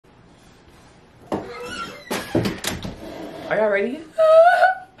Are y'all ready?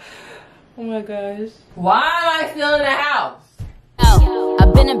 Oh my gosh. Why am I still in the house? Oh,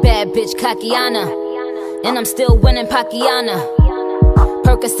 I've been a bad bitch, Kakiana, and I'm still winning Pakiana.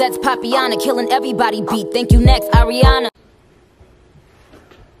 Percocets, Papiana, killing everybody beat. Thank you next, Ariana.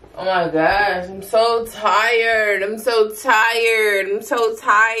 Oh my gosh, I'm so tired. I'm so tired. I'm so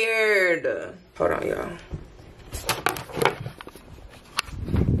tired. Hold on, y'all.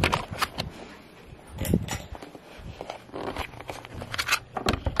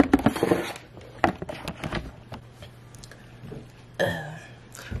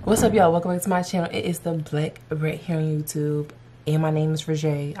 What's up, y'all? Welcome back to my channel. It is the Black Red here on YouTube, and my name is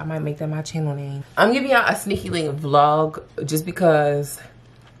Rajay. I might make that my channel name. I'm giving y'all a sneaky link vlog just because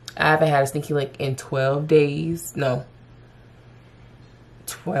I haven't had a sneaky link in 12 days. No,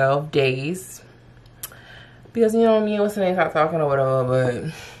 12 days. Because, you know what I mean, what's the name, stop talking or whatever, but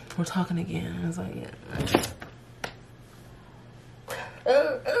we're talking again. I was like, yeah.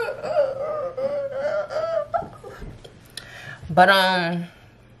 But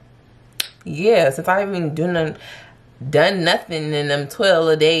yeah, since I haven't done nothing in them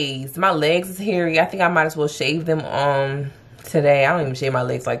 12 days, my legs is hairy. I think I might as well shave them today. I don't even shave my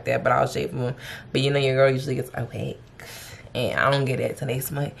legs like that, but I'll shave them. But you know, your girl usually gets a wax, and I don't get that till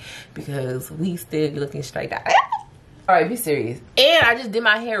next month because we still looking straight out. All right, be serious. And I just did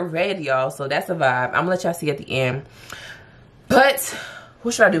my hair red, y'all, so that's a vibe. I'm gonna let y'all see at the end. But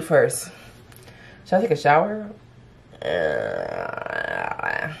what should I do first? Should I take a shower?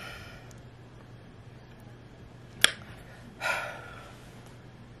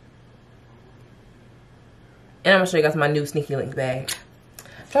 And I'm gonna show you guys my new sneaky link bag. I'm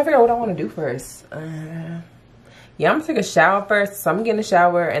trying to figure out what I want to do first. Yeah, I'm gonna take a shower first. So I'm gonna get in the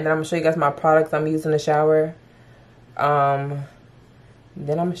shower, and then I'm gonna show you guys my products I'm using in the shower.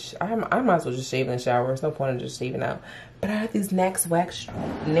 Then I might as well just shave in the shower. There's no point in just shaving out. But I have these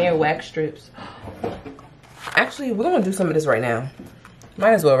nail wax strips. Actually, we're gonna do some of this right now.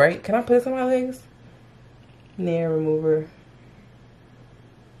 Might as well, right? Can I put this on my legs? Nail remover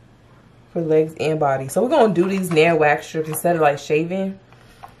for legs and body. So we're gonna do these nail wax strips instead of like shaving.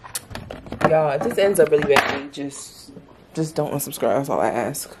 Y'all, if this ends up really badly, just don't unsubscribe. That's all I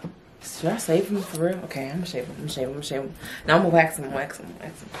ask. Should I shave them for real? Okay, I'm gonna shave them. Now I'm gonna wax them.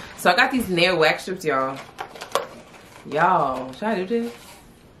 So I got these nail wax strips, y'all. Y'all, should I do this?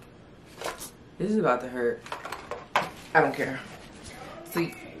 This is about to hurt. I don't care.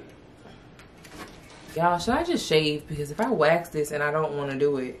 See, y'all, should I just shave? Because if I wax this and I don't want to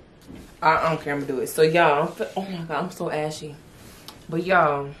do it, I don't care. I'm gonna do it. So y'all, oh my god, I'm so ashy. But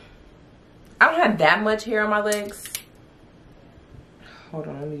y'all, I don't have that much hair on my legs. Hold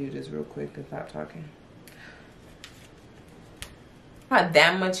on, let me do this real quick and stop talking. Not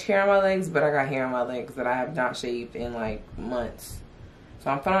that much hair on my legs, but I got hair on my legs that I have not shaved in like months. So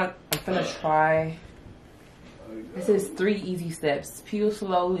I'm gonna try. This is 3 easy steps. Peel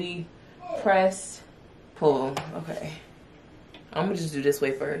slowly, press, pull. Okay. I'm gonna just do this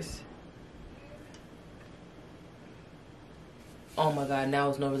way first. Oh my god, now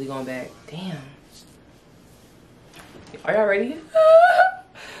it's not really going back. Damn. Are y'all ready?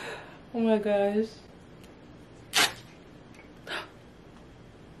 Oh my gosh.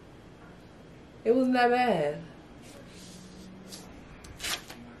 It wasn't that bad.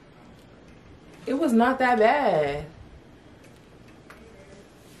 It was not that bad.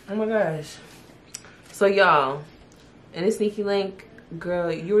 Oh my gosh. So y'all, in this sneaky link,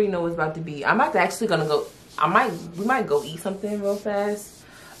 girl, you already know what's about to be. I'm about to actually gonna go. We might go eat something real fast.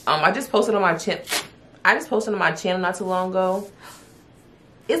 I just posted on my channel. Not too long ago.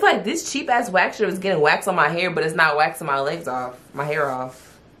 It's like this cheap ass waxer is getting wax on my hair, but it's not waxing my legs off, my hair off.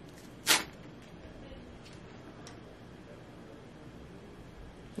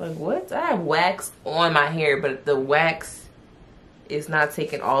 Like, what? I have wax on my hair, but the wax is not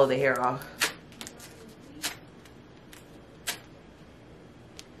taking all of the hair off.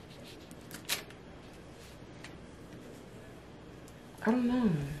 I don't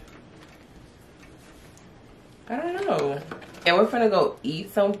know. And we're gonna go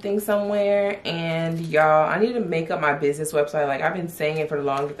eat something somewhere. And y'all, I need to make up my business website. Like, I've been saying it for the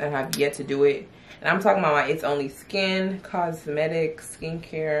longest and I have yet to do it. And I'm talking about It's Only Skin, cosmetics,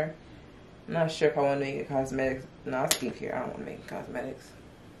 skincare. I'm not sure if I want to make it cosmetics. No, skincare. I don't want to make it cosmetics.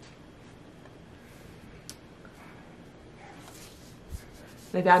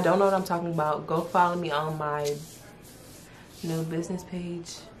 If y'all don't know what I'm talking about, go follow me on my new business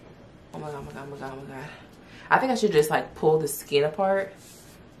page. Oh my god, oh my god. I think I should just like pull the skin apart,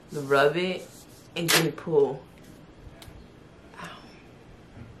 rub it, and then pull. Ow.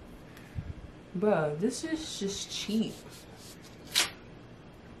 Bruh, this is just cheap.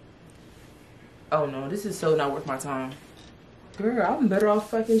 Oh no, this is so not worth my time. Girl, I'm better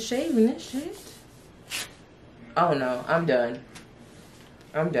off fucking shaving this shit. Oh no, I'm done.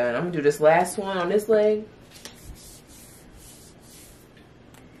 I'm done. I'm gonna do this last one on this leg.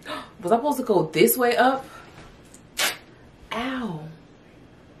 Was I supposed to go this way up? Ow.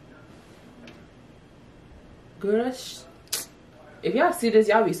 Girl, that's... If y'all see this,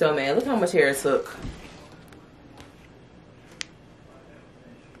 y'all be so mad. Look how much hair it took.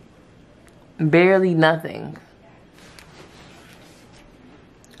 Barely nothing.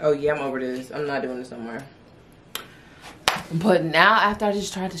 Oh yeah, I'm over this. I'm not doing this no more. But now, after I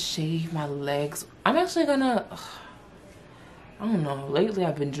just tried to shave my legs, I'm actually gonna... I don't know. Lately,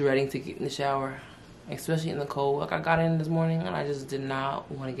 I've been dreading to get in the shower. Especially in the cold. Like, I got in this morning and I just did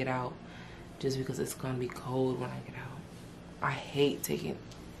not want to get out. Just because it's gonna be cold when I get out. I hate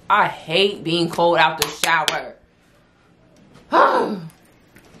being cold out the shower.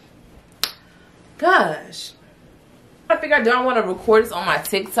 Gosh. I figured, do I want to record this on my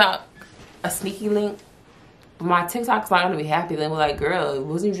TikTok? A sneaky link? But my TikTok's not gonna be happy. Then we're like, girl,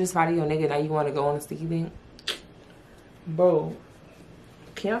 wasn't you just fighting your nigga? Now you want to go on a sneaky link? Bro,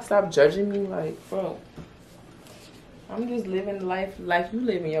 can y'all stop judging me? Like, bro, I'm just living the life like you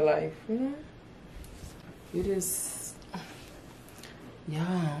live in your life. Yeah? You just,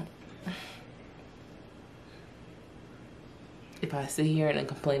 yeah. If I sit here and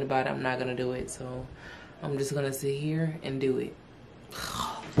complain about it, I'm not gonna do it. So I'm just gonna sit here and do it.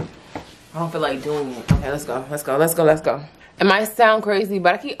 I don't feel like doing it. Okay, let's go. Let's go. Let's go. Let's go. It might sound crazy,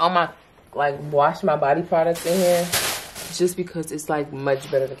 but I keep all my wash my body products in here just because it's like much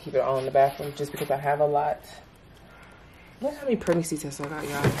better to keep it all in the bathroom. Just because I have a lot. Look how many pregnancy tests I got,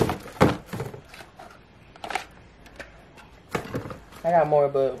 y'all. I got more,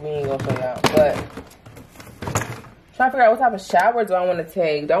 but we ain't gonna show y'all. But trying to figure out what type of shower do I want to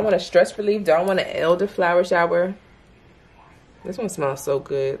take. Do I want a stress relief? Do I want an elderflower shower? This one smells so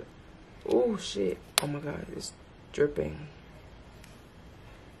good. Oh shit. Oh my god, it's dripping.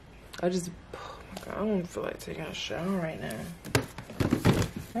 Oh my god, I don't feel like taking a shower right now.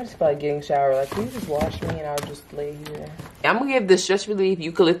 I just feel like getting a shower. Like, can you just wash me and I'll just lay here? I'm gonna give the stress relief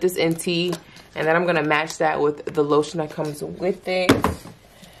eucalyptus and tea, and then I'm gonna match that with the lotion that comes with it.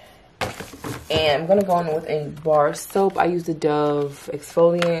 And I'm gonna go in with a bar soap. I use the Dove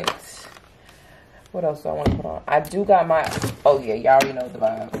exfoliant. What else do I want to put on? I do got my, oh yeah, y'all already know the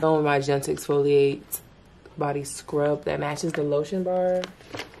vibe. I'm going with my Gentle Exfoliate body scrub that matches the lotion bar.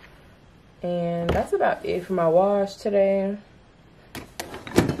 And that's about it for my wash today.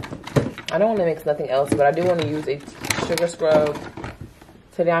 I don't want to mix nothing else, but I do want to use a sugar scrub.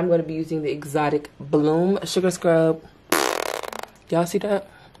 Today I'm going to be using the Exotic Bloom sugar scrub. Y'all see that?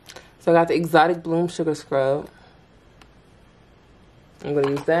 So I got the Exotic Bloom sugar scrub. I'm going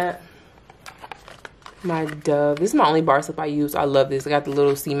to use that. My Dove. This is my only bar soap I use. I love this. I got the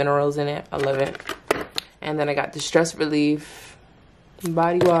little sea minerals in it. I love it. And then I got the Stress Relief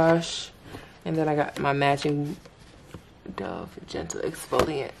body wash. And then I got my matching Dove Gentle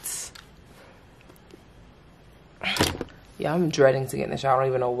Exfoliant. Yeah, I'm dreading to get in the shower. I don't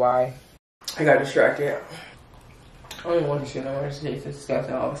even know why. I got distracted. I don't even want to shoot no more. It's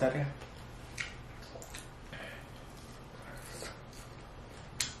disgusting all of a sudden.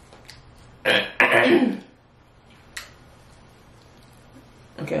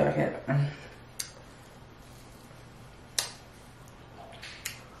 Okay, I can't.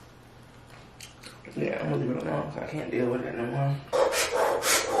 Yeah, I'm gonna leave it alone because I can't deal with it no more.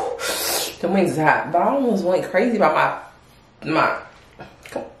 The wings is hot, but I almost went crazy about my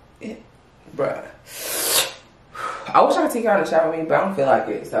bruh. I wish I could take y'all in the shower with me, but I don't feel like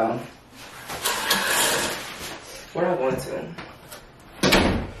it, so we're not going to.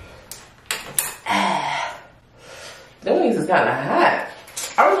 The wings is kind of hot.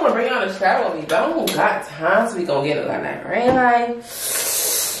 I really want to bring y'all in the shower with me, but I don't got time, so we gonna get it like that, right?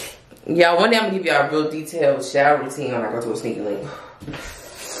 Y'all, one day I'm gonna give y'all a real detailed shower routine when I go to a sneaky link.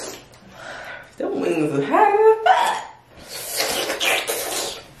 The wings are hot.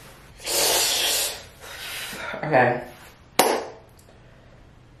 Okay.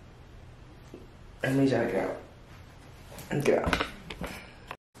 I need y'all to get out. Get out.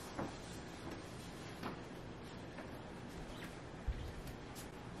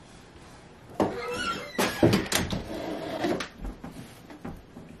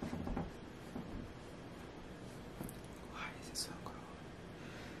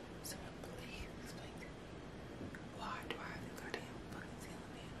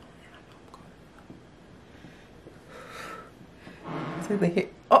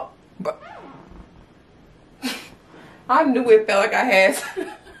 Oh, but I knew it felt like I had.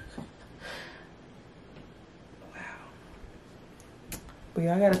 But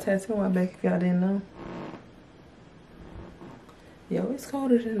y'all got a tattoo on my back if y'all didn't know. Yo, it's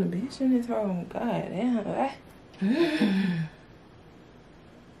colder than the bitch in this home. God damn.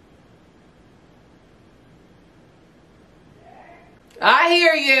 I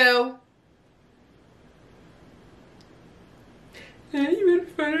hear you.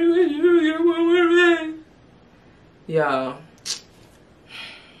 Y'all.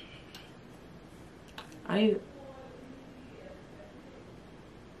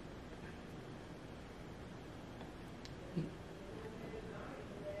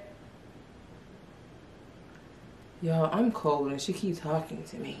 Y'all, I'm cold and she keeps talking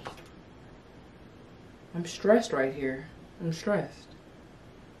to me. I'm stressed right here. I'm stressed.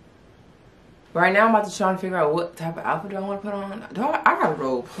 Right now, I'm about to try and figure out what type of outfit do I want to put on. I got a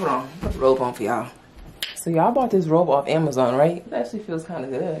robe. Hold on. Put the robe on for y'all. So y'all bought this robe off Amazon, right? It actually feels kind of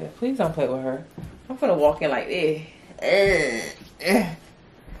good. Please don't play with her. I'm gonna walk in like this.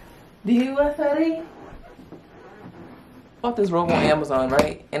 Do you want something? Bought this robe on Amazon,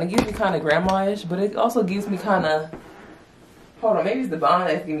 right? And it gives me kind of grandma-ish, but it also gives me kind of... Hold on, maybe it's the bond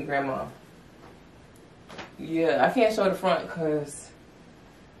that's giving me grandma. Yeah, I can't show the front because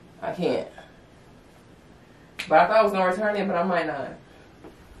I can't. But I thought I was going to return it, but I might not.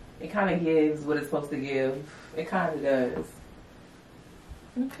 It kind of gives what it's supposed to give. It kind of does.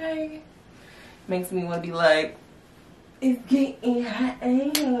 Okay. Makes me want to be like, it's getting hot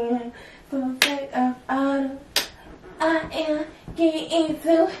in for the sake of autumn. I am getting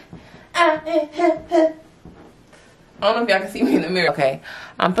to. I don't know if y'all can see me in the mirror. Okay,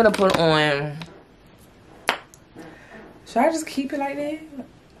 I'm gonna put on. Should I just keep it like that?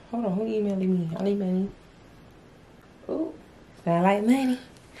 Hold on, who emailing me? I need money. Ooh, sound like money.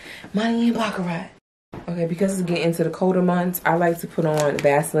 Money and baccarat. Okay, because it's getting into the colder months, I like to put on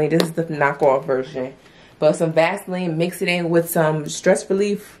Vaseline. This is the knockoff version. But some Vaseline, mix it in with some stress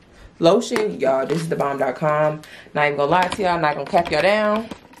relief lotion. Y'all, this is thebomb.com. Not even gonna lie to y'all, not gonna cap y'all down.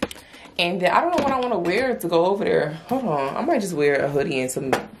 And then I don't know what I want to wear to go over there. Hold on, I might just wear a hoodie and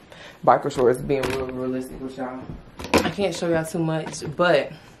some biker shorts, being real realistic with y'all. I can't show y'all too much,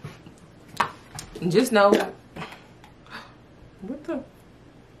 but just know, what the?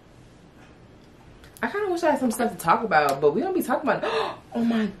 I kind of wish I had some stuff to talk about, but we don't be talking about it. Oh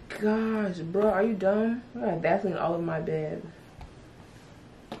my gosh, bro, are you dumb? I got Vaseline all over my bed.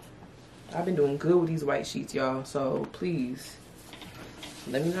 I've been doing good with these white sheets, y'all, so please,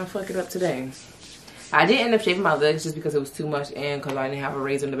 let me not fuck it up today. I did end up shaving my legs just because it was too much and because I didn't have a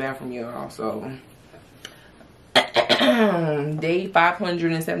razor in the bathroom, y'all, so. Day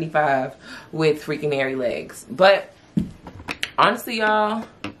 575 with freaking hairy legs. But honestly, y'all,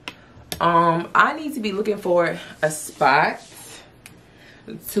 I need to be looking for a spot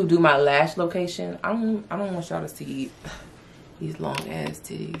to do my lash location. I don't want y'all to see these long ass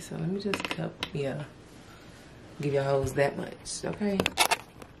titties, so let me just give y'all hoes that much, okay?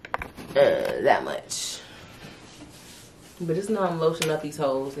 That much. But just know I'm lotioning up these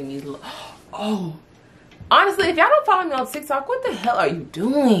hoes and these. Oh, honestly, if y'all don't follow me on TikTok, what the hell are you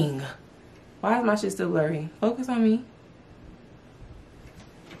doing? Why is my shit still blurry? Focus on me.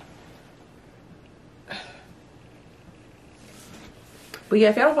 But yeah,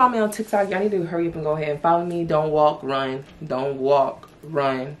 if y'all don't follow me on TikTok, y'all need to hurry up and go ahead and follow me. Don't walk, run. Don't walk,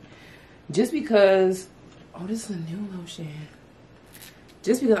 run. Just because, oh, this is a new lotion.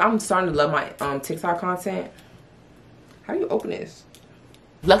 Just because I'm starting to love my TikTok content. How do you open this?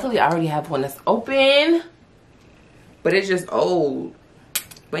 Luckily, I already have one that's open. But it's just old.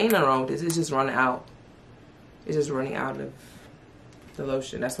 But ain't nothing wrong with this. It's just running out. It's just running out of the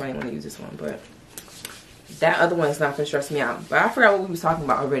lotion. That's why I didn't want to use this one. But that other one is not going to stress me out. But I forgot what we was talking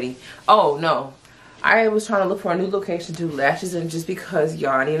about already. Oh, no. I was trying to look for a new location to do lashes. And just because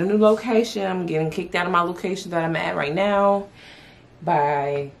y'all need a new location, I'm getting kicked out of my location that I'm at right now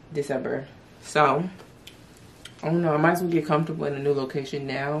by December. So, I don't know. I might as well get comfortable in a new location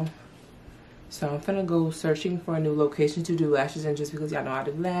now. So I'm gonna go searching for a new location to do lashes in, just because y'all know I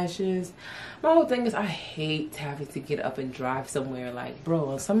do lashes. My whole thing is I hate having to get up and drive somewhere. Like,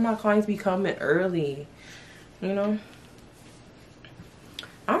 bro, some of my clients be coming early, you know?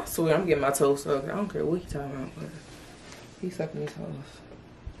 I swear I'm getting my toes sucked. I don't care what he's talking about, but he's sucking his toes.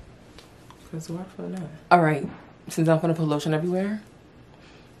 Cause why for not? Alright, since I'm gonna put lotion everywhere,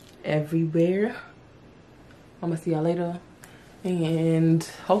 I'm gonna see y'all later. And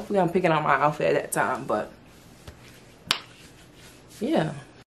hopefully I'm picking out my outfit at that time, but yeah.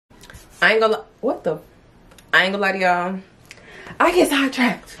 I ain't gonna lie to y'all. I get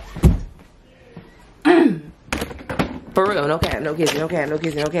sidetracked. For real, no cap, no kizzy, no cap, no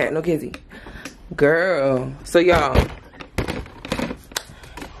kizzy, no cap, no kizzy. Girl, so y'all,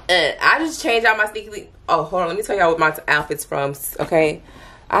 I just changed out my sneaky link. Oh, hold on. Let me tell y'all what my outfit's from. Okay.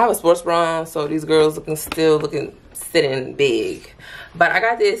 I have a sports bra on, so these girls still looking sitting big. But I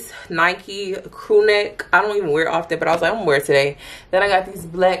got this Nike crew neck. I don't even wear it often, but I was like, I'm gonna wear it today. Then I got these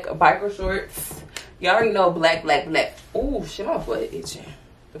black biker shorts. Y'all already know black. Oh shit, my butt itching.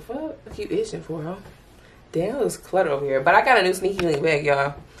 The fuck? I keep itching for, huh? Damn, it's clutter over here. But I got a new sneaky link bag,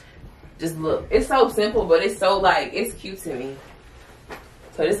 y'all. Just look. It's so simple, but it's so like, it's cute to me.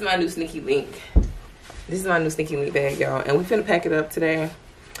 So this is my new sneaky link. This is my new sneaky link bag, y'all. And we finna pack it up today.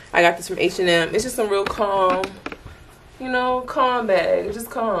 I got this from H&M. It's just some real calm, you know, calm bag. It's just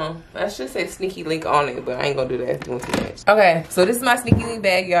calm. I should say sneaky link on it, but I ain't gonna do that. It's doing too much. Okay, so this is my sneaky link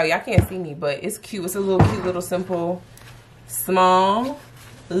bag, y'all. Y'all can't see me, but it's cute. It's a little cute, little simple, small,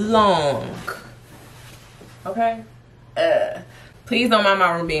 long. Okay? Please don't mind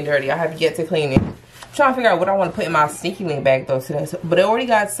my room being dirty. I have yet to clean it. I'm trying to figure out what I want to put in my sneaky link bag though today. So, but it already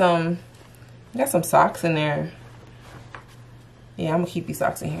got some socks in there. Yeah, I'm gonna keep these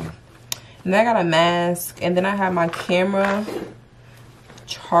socks in here. And then I got a mask, and then I have my camera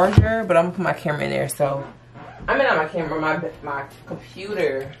charger, but I'm gonna put my camera in there. So I mean not my camera, my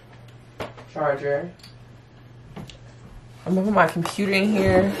computer charger. I'm gonna put my computer in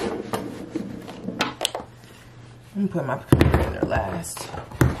here. I'm gonna put my computer in there last.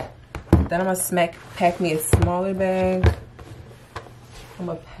 Then I'm gonna pack me a smaller bag. I'm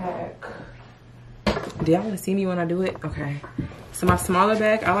gonna pack. Do y'all want to see me when I do it? Okay. So my smaller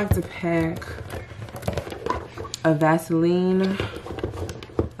bag, I like to pack a Vaseline,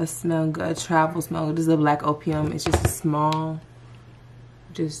 a smell good, a travel smell. This is a black opium. It's just a small.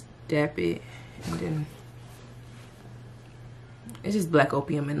 Just dap it, and then it's just black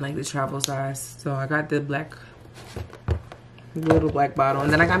opium in like the travel size. So I got the little black bottle,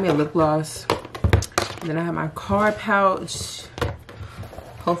 and then I got me a lip gloss. And then I have my card pouch.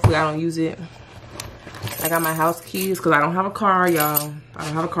 Hopefully I don't use it. I got my house keys because I don't have a car, y'all. I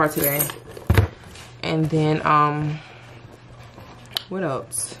don't have a car today. And then, what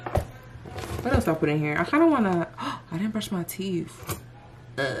else? What else do I put in here? I kind of want to, I didn't brush my teeth.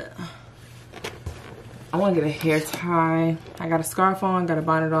 I want to get a hair tie. I got a scarf on, got a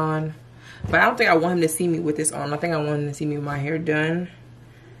bonnet on. But I don't think I want him to see me with this on. I think I want him to see me with my hair done.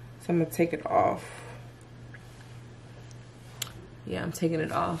 So I'm going to take it off. Yeah, I'm taking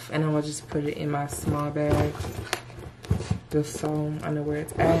it off, and I'm gonna just put it in my small bag just so I know where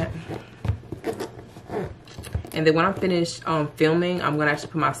it's at. And then when I'm finished filming, I'm gonna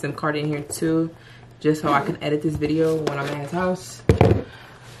actually put my SIM card in here too, just so I can edit this video when I'm at his house.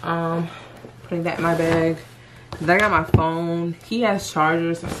 Putting that in my bag. Then I got my phone. He has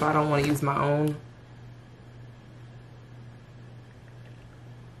chargers, so I don't want to use my own.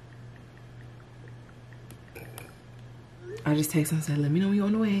 I just text him and said, let me know when you're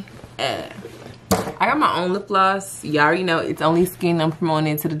on the way. I got my own lip gloss. Y'all already know it's only Skin. I'm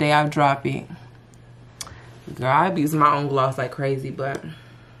promoting it to the day I drop it. Girl, I be using my own gloss like crazy, but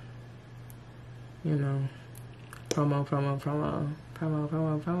you know, promo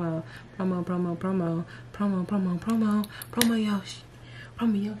Yoshi.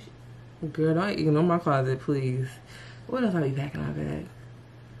 Girl, don't ignore my closet, please. What else I be packing in my bag?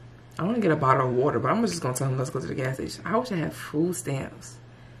 I want to get a bottle of water, but I'm just going to tell him let's go to the gas station. I wish I had food stamps.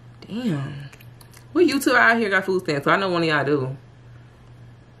 Damn. What YouTuber out here got food stamps? I know one of y'all do.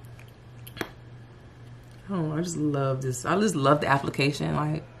 Oh, I just love this. I just love the application.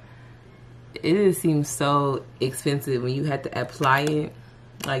 Like, it just seems so expensive when you had to apply it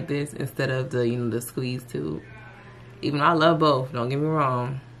like this instead of the, you know, the squeeze tube. Even though I love both, don't get me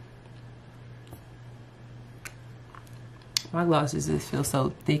wrong. My glosses just feel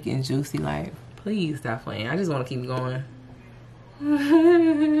so thick and juicy. Like, please stop playing. I just want to keep going.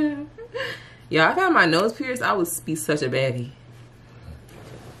 Yeah, if I had my nose pierced, I would be such a baddie.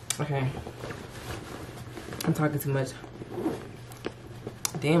 Okay. I'm talking too much.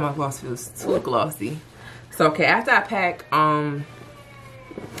 Damn, my gloss feels too glossy. So, okay, after I pack my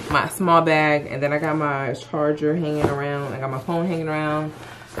small bag, and then I got my charger hanging around. I got my phone hanging around.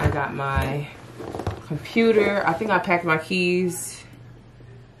 I got my computer. I think I packed my keys.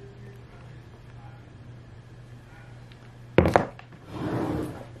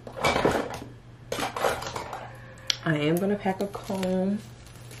 I am gonna pack a comb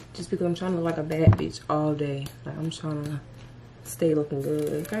just because I'm trying to look like a bad bitch all day. Like, I'm trying to stay looking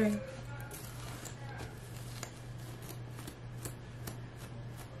good, okay?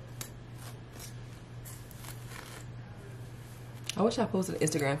 I wish I posted an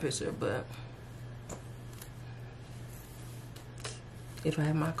Instagram picture, but if I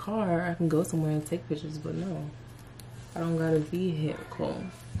have my car, I can go somewhere and take pictures, but no. I don't got a vehicle.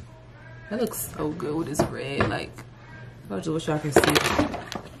 That looks so good with this red. Like, I just wish y'all can see.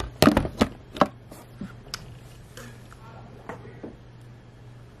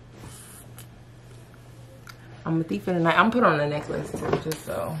 I'm a thief in the night. I'm put on a necklace too, just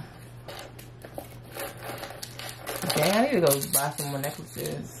so. Okay, I need to go buy some more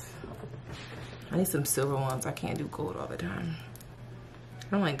necklaces. I need some silver ones. I can't do gold all the time. I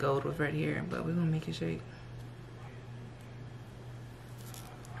don't like gold with red hair, but we're gonna make it shake.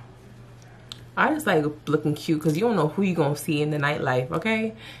 I just like looking cute because you don't know who you gonna see in the nightlife,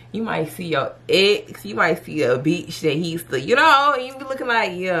 okay? You might see your ex, you might see a beach that he used to, you know, you be looking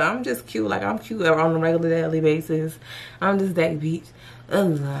like, yeah, I'm just cute. Like, I'm cute on a regular daily basis. I'm just that beach.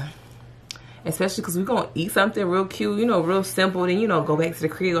 Especially because we're gonna eat something real cute, you know, real simple. Then, you know, go back to the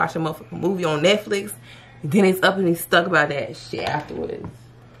crib, watch a motherfucking movie on Netflix. Then it's up and he's stuck about that shit afterwards.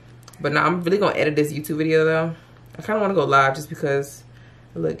 But now I'm really gonna edit this YouTube video though. I kind of want to go live just because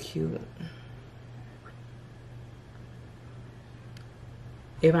it look cute.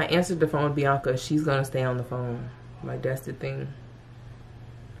 If I answered the phone with Bianca, she's gonna stay on the phone. Like, that's the thing.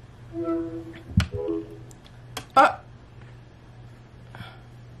 Oh.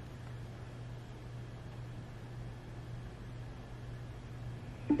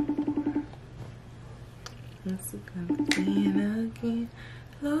 Once again,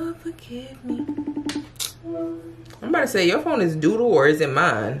 Lord forgive me. I'm about to say, your phone is doodle or is it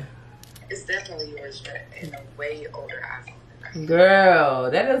mine? It's definitely yours, but in a way older iPhone. Girl,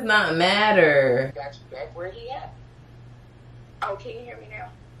 that does not matter. Got you back where he at? Oh, can you hear me now?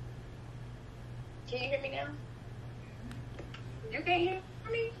 Can you hear me now? You can't hear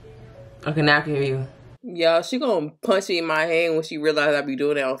me? Okay, now I can hear you. Y'all, she gonna punch me in my hand when she realizes I be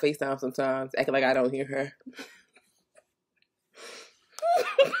doing that on FaceTime sometimes, acting like I don't hear her.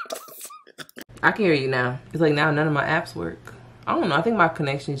 I can hear you now. It's like now none of my apps work. I don't know. I think my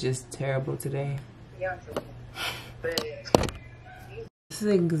connection is just terrible today. Yeah, but this is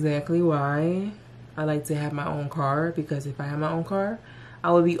exactly why I like to have my own car, because if I had my own car,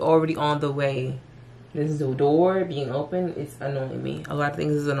 I would be already on the way. This is the door being open. It's annoying me. A lot of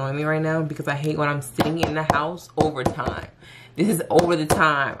things is annoying me right now because I hate when I'm sitting in the house over time. This is over the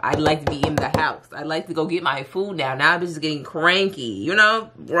time. I'd like to be in the house. I'd like to go get my food now. Now I'm just getting cranky, you know,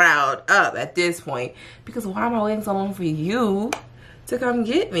 riled up at this point. Because why am I waiting so long for you to come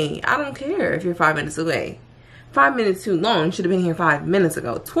get me? I don't care if you're 5 minutes away. 5 minutes too long. You should have been here 5 minutes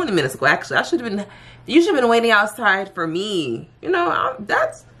ago. 20 minutes ago, actually. I should have been, you should have been waiting outside for me. You know,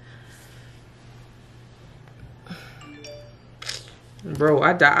 that's... Bro,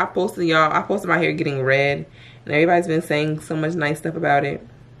 I posted y'all. I posted my hair getting red. And everybody's been saying so much nice stuff about it.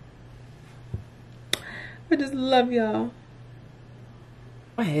 I just love y'all.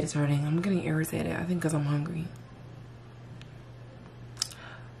 My head is hurting. I'm getting irritated. I think because I'm hungry.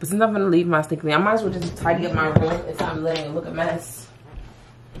 But since I'm going to leave my stick thing, I might as well just tidy up my room instead of letting it look a mess.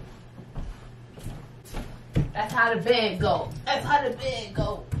 That's how the bed go. That's how the bed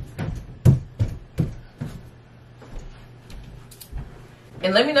go.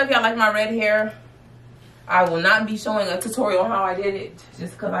 And let me know if y'all like my red hair. I will not be showing a tutorial on how I did it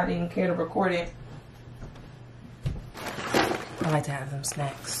just because I didn't care to record it. I like to have some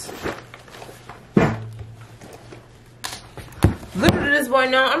snacks. Look at this boy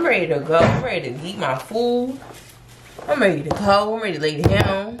now. I'm ready to go. I'm ready to eat my food. I'm ready to go. I'm ready to lay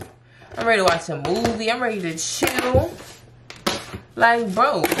down. I'm ready to watch a movie. I'm ready to chill. Like,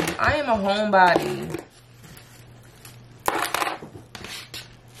 bro, I am a homebody.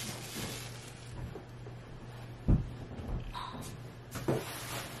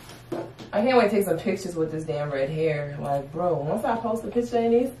 I can't wait to take some pictures with this damn red hair. Like, bro, once I post a picture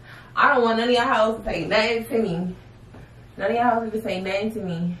in this, I don't want none of y'all hoes to say nothing to me. None of y'all hoes to say nothing to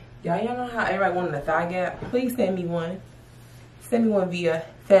me. Y'all know how everybody wanted a thigh gap? Please send me one. Send me one via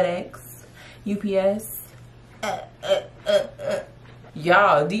FedEx, UPS.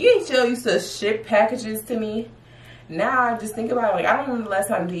 Y'all, DHL used to ship packages to me. Now I just think about it, like, I don't remember the last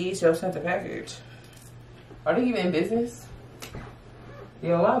time DHL sent a package. Are they even in business?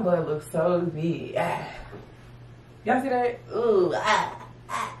 Yo, my butt looks so big. Ah. Y'all see that? Ooh,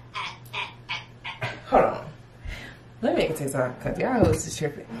 Hold on. Let me make a TikTok because y'all hoes is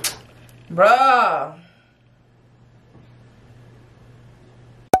tripping. Bruh.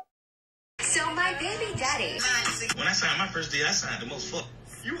 So my baby daddy. When I signed my first deal, I signed the most fuck.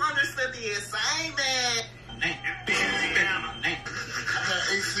 You understood the assignment.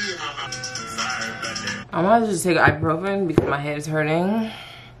 I might just take ibuprofen because my head is hurting.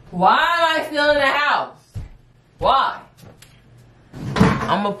 Why am I still in the house? Why?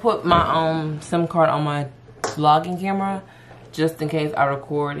 I'm gonna put my SIM card on my vlogging camera just in case I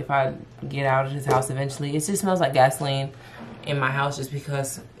record if I get out of this house eventually. It just smells like gasoline in my house just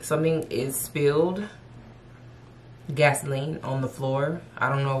because something is spilled gasoline on the floor. I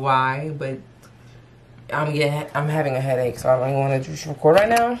don't know why, but I'm having a headache, so I don't want to just record right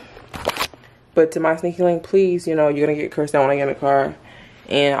now. But to my sneaky link, please, you know, you're gonna get cursed out when I get in the car,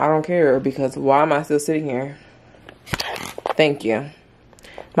 and I don't care because why am I still sitting here? Thank you.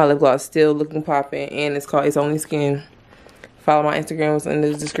 My lip gloss still looking popping, and it's called It's Only Skin. Follow my Instagrams in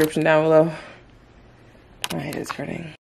the description down below. My head is hurting.